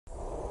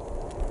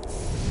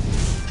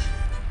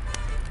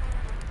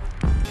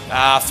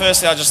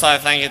Firstly, I'd just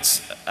like to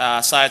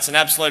say it's an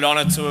absolute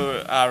honour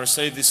to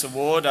receive this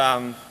award.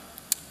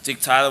 Dick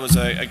Taylor was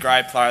a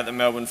great player at the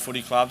Melbourne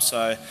Footy Club,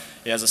 so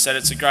yeah, as I said,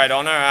 it's a great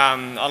honour.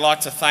 I'd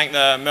like to thank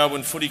the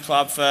Melbourne Footy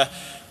Club for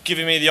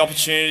giving me the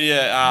opportunity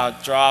to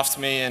draft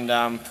me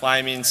and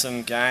play me in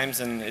some games,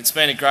 and it's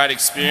been a great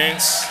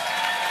experience,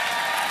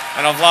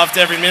 and I've loved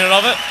every minute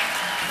of it.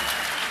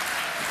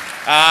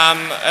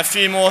 A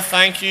few more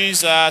thank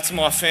yous to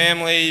my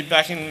family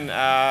back in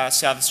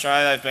South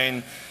Australia. They've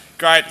been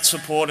great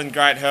support and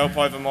great help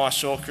over my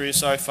short career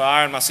so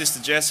far, and my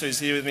sister Jess, who's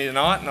here with me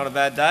tonight, not a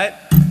bad date.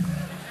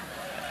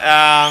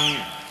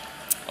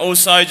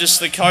 Also just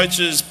the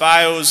coaches,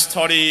 Bales,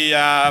 Toddy,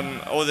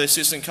 all the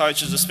assistant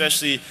coaches,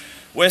 especially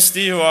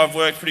Westy, who I've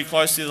worked pretty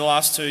closely the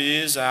last 2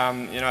 years.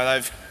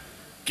 They've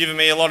given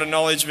me a lot of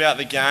knowledge about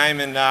the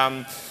game, and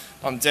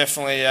I'm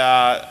definitely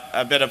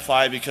a better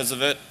player because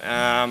of it.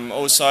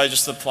 Also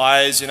just the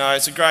players,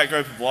 it's a great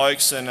group of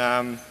blokes, and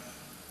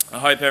I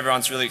hope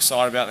everyone's really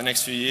excited about the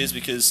next few years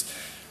because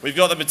we've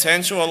got the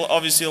potential.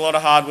 Obviously a lot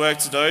of hard work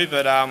to do,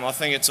 but I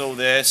think it's all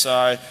there.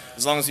 So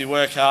as long as you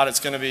work hard, it's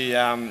going to be,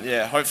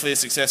 hopefully a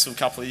successful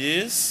couple of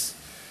years.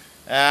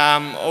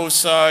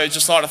 Also,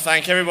 just like to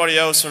thank everybody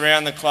else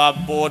around the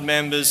club, board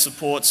members,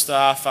 support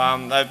staff.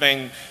 They've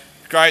been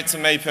great to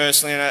me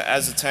personally, and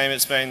as a team,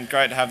 it's been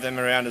great to have them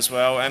around as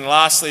well. And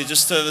lastly,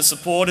 just to the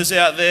supporters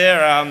out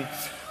there.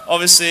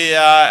 Obviously,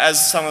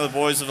 as some of the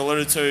boys have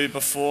alluded to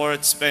before,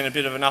 it's been a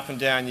bit of an up and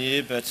down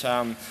year, but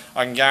I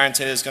can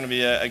guarantee there's going to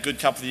be a good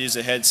couple of years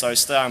ahead, so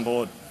stay on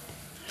board.